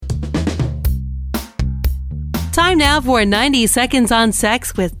Time now for 90 Seconds on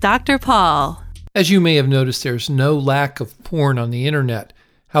Sex with Dr. Paul. As you may have noticed, there's no lack of porn on the internet.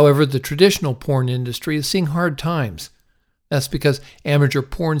 However, the traditional porn industry is seeing hard times. That's because amateur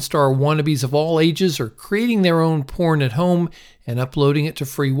porn star wannabes of all ages are creating their own porn at home and uploading it to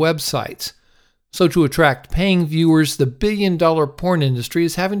free websites. So to attract paying viewers, the billion-dollar porn industry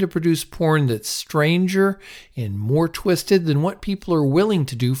is having to produce porn that's stranger and more twisted than what people are willing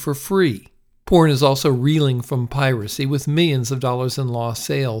to do for free. Porn is also reeling from piracy with millions of dollars in lost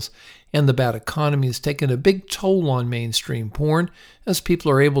sales, and the bad economy has taken a big toll on mainstream porn as people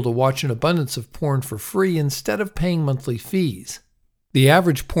are able to watch an abundance of porn for free instead of paying monthly fees. The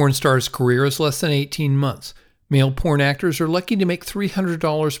average porn star's career is less than 18 months. Male porn actors are lucky to make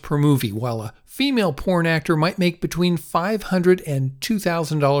 $300 per movie, while a female porn actor might make between $500 and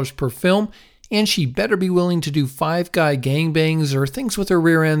 $2,000 per film, and she better be willing to do five-guy gangbangs or things with her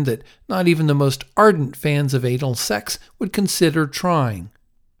rear end that not even the most ardent fans of anal sex would consider trying.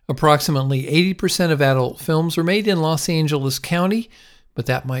 Approximately 80% of adult films are made in Los Angeles County, but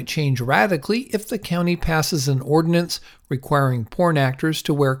that might change radically if the county passes an ordinance requiring porn actors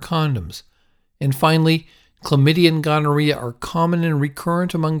to wear condoms. And finally, chlamydia and gonorrhea are common and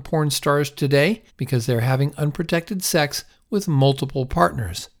recurrent among porn stars today because they're having unprotected sex with multiple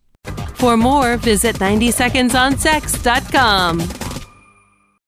partners. For more, visit 90secondsonsex.com.